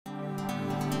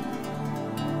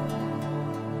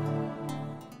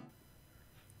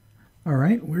All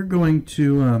right, we're going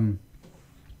to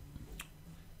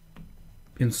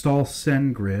install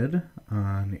SendGrid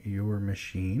on your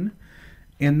machine.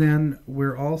 And then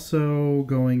we're also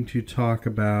going to talk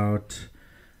about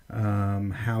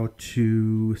how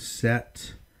to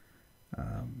set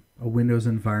a Windows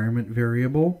environment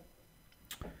variable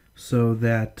so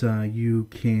that you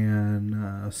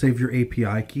can save your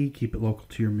API key, keep it local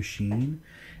to your machine,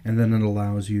 and then it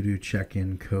allows you to check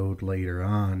in code later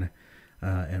on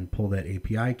and pull that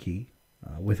API key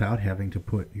without having to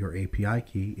put your API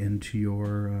key into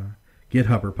your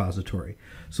GitHub repository.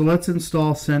 So let's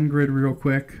install SendGrid real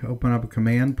quick. Open up a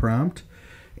command prompt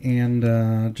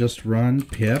and just run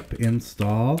pip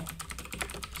install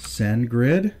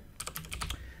SendGrid.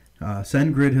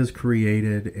 SendGrid has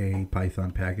created a Python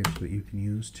package that you can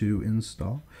use to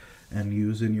install and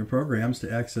use in your programs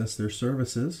to access their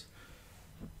services.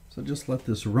 So just let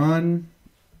this run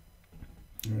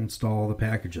and install the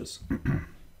packages.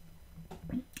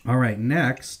 All right,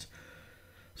 next.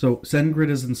 So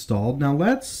SendGrid is installed. Now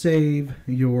let's save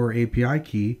your API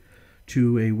key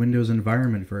to a Windows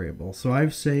environment variable. So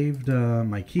I've saved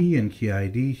my key and key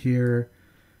ID here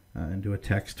into a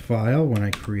text file when I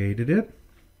created it.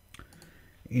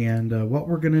 And what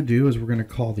we're going to do is we're going to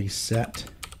call the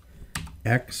set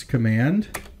x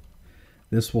command.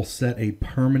 This will set a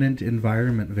permanent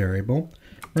environment variable.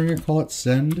 We're going to call it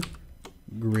SendGrid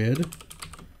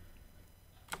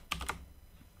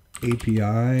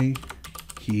API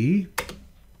key,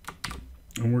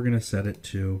 and we're going to set it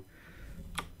to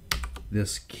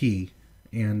this key.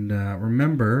 And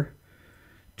remember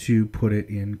to put it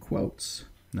in quotes.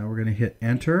 Now we're going to hit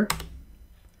enter.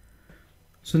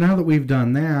 So now that we've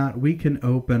done that, we can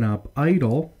open up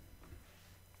idle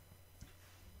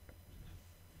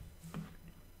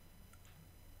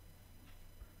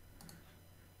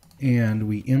and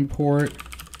we import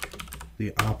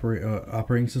the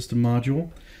operating system module.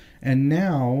 And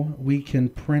now we can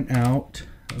print out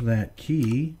that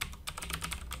key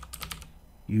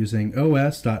using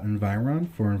os.environ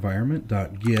for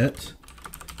environment.get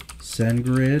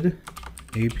SendGrid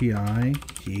API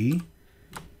key.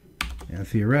 And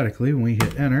theoretically, when we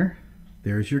hit enter,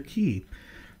 there's your key.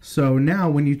 So now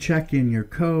when you check in your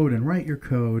code and write your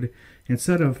code,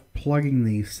 instead of plugging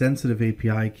the sensitive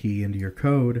API key into your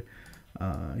code,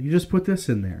 you just put this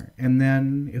in there. And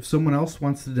then if someone else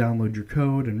wants to download your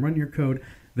code and run your code,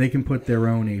 they can put their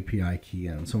own API key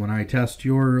in. So when I test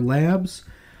your labs,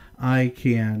 I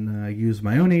can use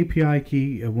my own API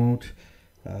key. It won't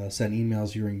send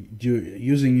emails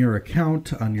using your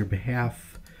account on your behalf.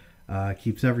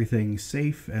 Keeps everything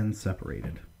safe and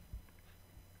separated.